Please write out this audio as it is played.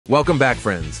Welcome back,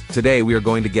 friends. Today we are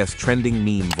going to guess trending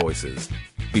meme voices.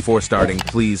 Before starting,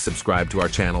 please subscribe to our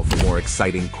channel for more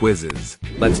exciting quizzes.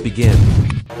 Let's begin.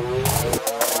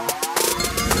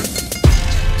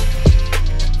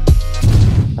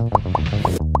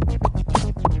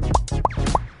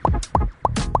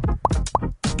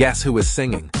 Guess who is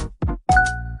singing?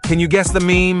 Can you guess the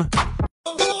meme?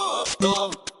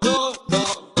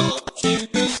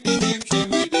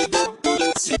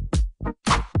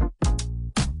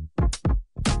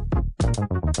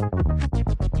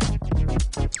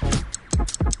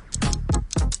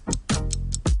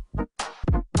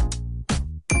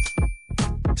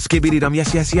 Skibidi dum,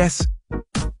 yes, yes, yes.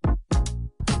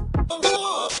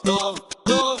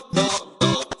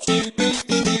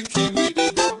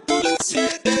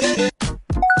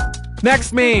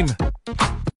 Next meme.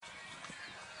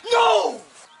 No!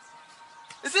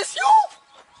 Is this you?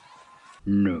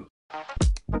 No.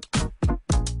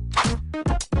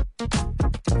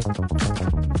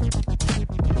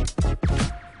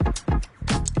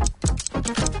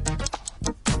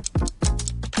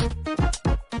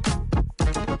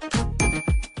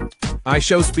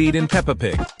 Ishowspped in Peppa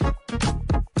Pig.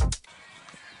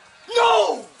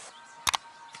 No!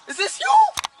 Is this you?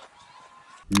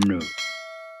 No.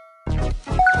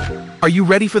 Are you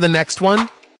ready for the next one?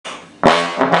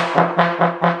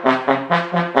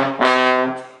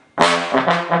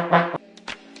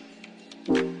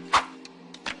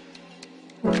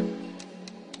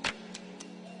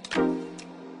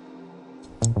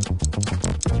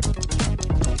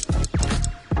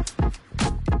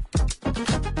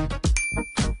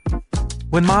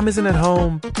 When mom isn't at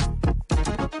home.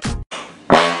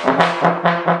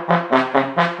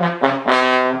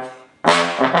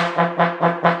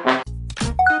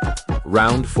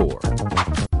 Round 4.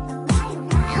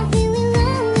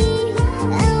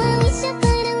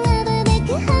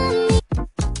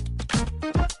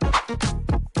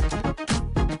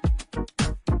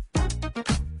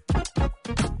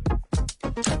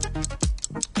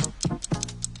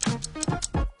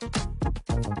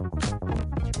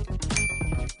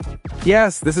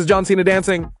 Yes, this is John Cena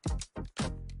dancing.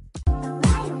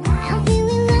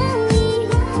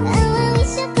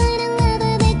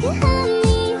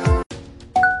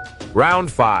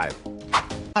 Round 5.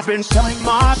 I've been selling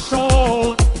my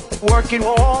soul, working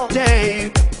all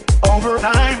day,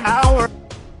 overtime hours.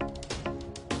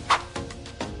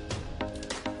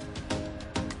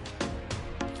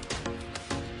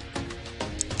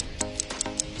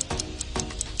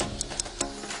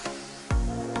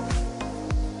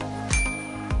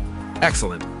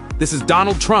 Excellent. This is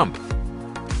Donald Trump.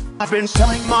 I've been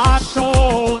selling my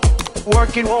soul,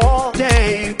 working all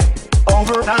day,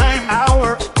 overtime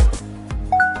hours.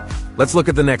 Let's look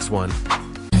at the next one.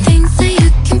 Things that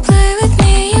you can play with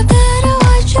me, you better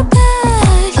watch your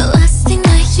back. The last thing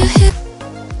that you hear.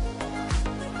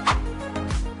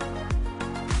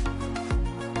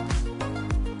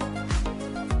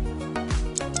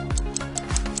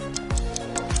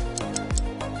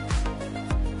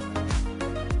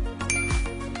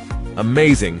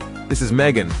 Amazing. This is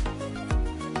Megan.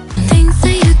 Things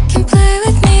that you can play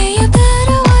with me, you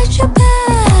better watch your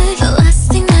back. The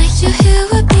last thing that you hear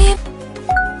would be.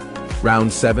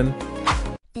 Round 7.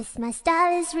 This my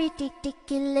style is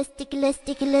ridiculous, ridiculous,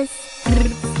 ridiculous.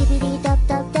 Skibidi dub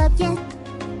dub dub, yes.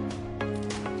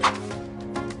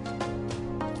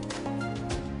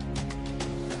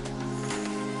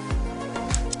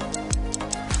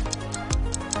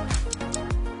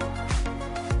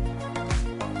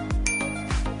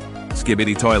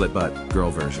 Skibidi toilet butt,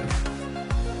 girl version.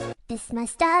 This my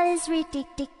style is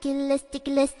ridiculous,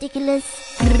 ridiculous, ridiculous.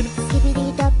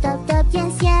 Skibidi dub dub dub,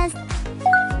 yes, yes.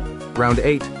 Round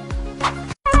 8.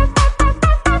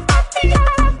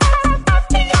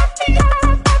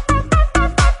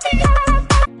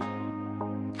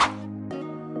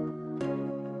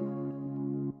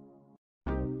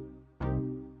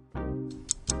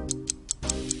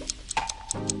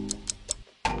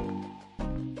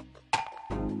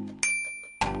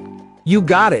 You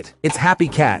got it. It's Happy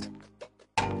Cat.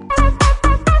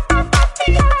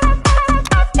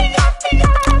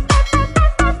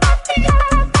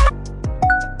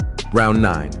 Round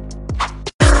 9.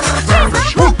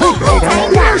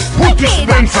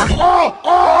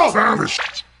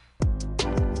 Vanished.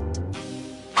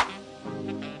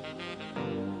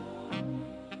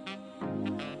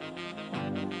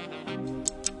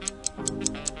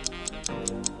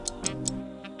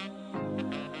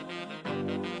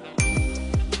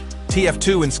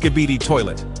 TF2 and Skibidi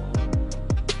toilet.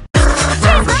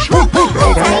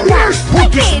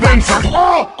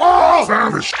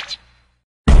 Vanished.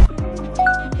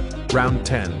 Round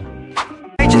 10.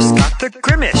 I just the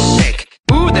grimace shake?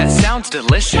 Ooh, that sounds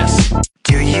delicious.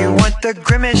 Do you want the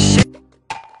grimace shake?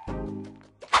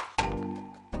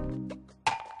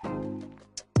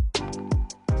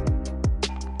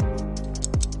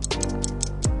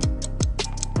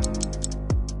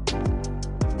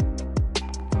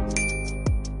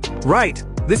 Right,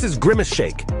 this is Grimace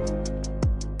Shake.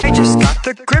 I just got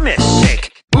the grimace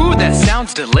shake. Ooh, that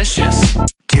sounds delicious.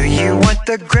 Do you want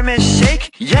the grimace shake?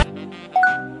 Yeah.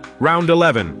 Round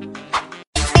 11.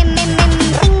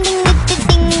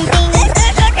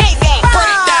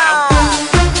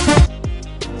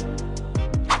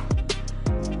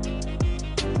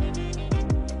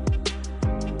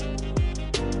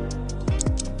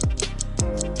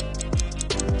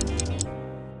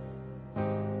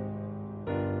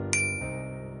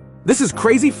 This is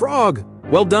Crazy Frog.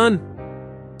 Well done.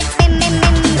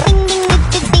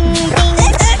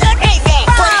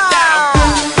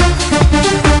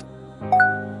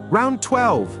 Round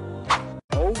 12.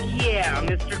 Oh yeah,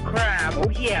 Mr. Crab. Oh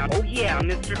yeah,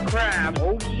 Mr. Crab.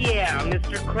 Oh yeah,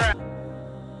 Mr. Crab.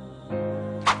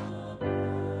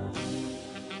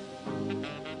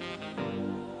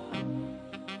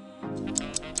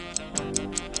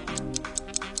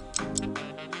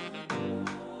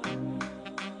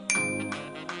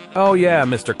 Oh yeah,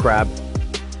 Mr. Crab.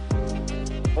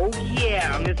 Oh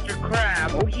yeah, Mr.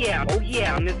 Crab. Oh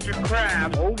yeah, Mr.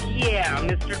 Crab. Oh yeah,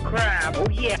 Mr. Crab. Oh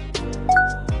yeah.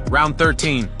 Round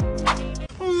 13.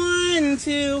 1,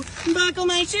 2, buckle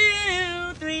my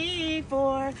shoe. 3,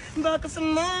 4, buckle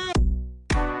some more.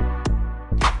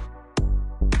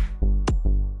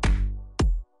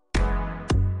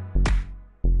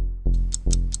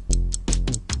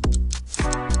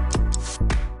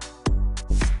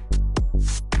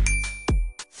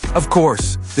 Of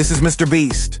course, this is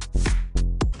MrBeast.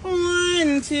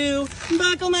 1, 2,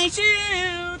 buckle my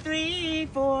shoe. 3,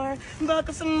 4,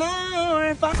 buckle some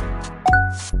more.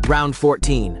 Round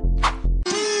 14.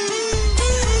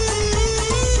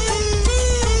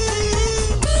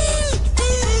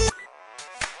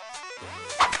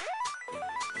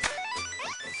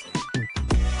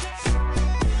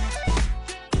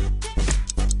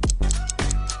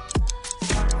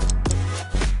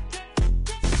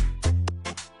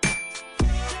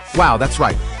 Wow, that's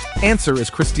right. Answer is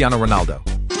Cristiano Ronaldo.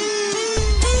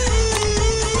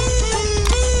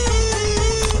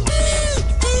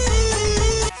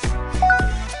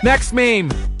 Next meme.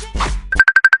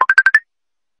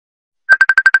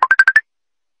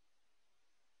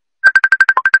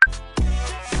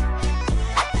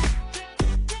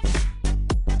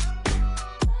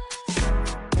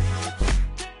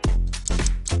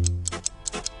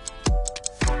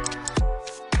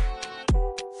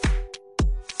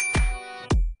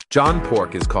 John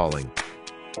Pork is calling.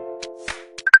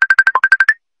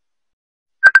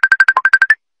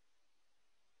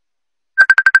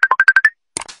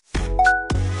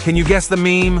 Can you guess the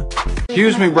meme?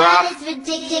 Excuse me, bro.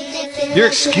 You're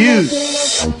excused.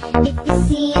 If you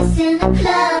see us in the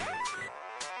club.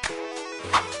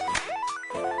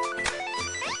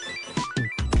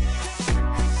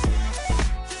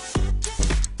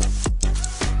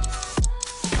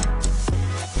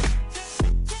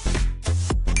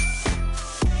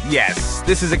 Yes,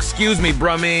 this is Excuse Me,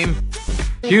 bruh meme.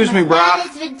 Excuse me, bro.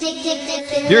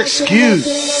 You're excused.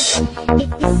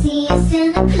 If you see us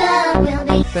in the club,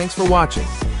 we'll be Thanks for watching.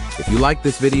 If you like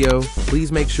this video,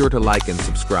 please make sure to like and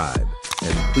subscribe.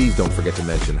 And please don't forget to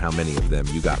mention how many of them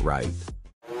you got right.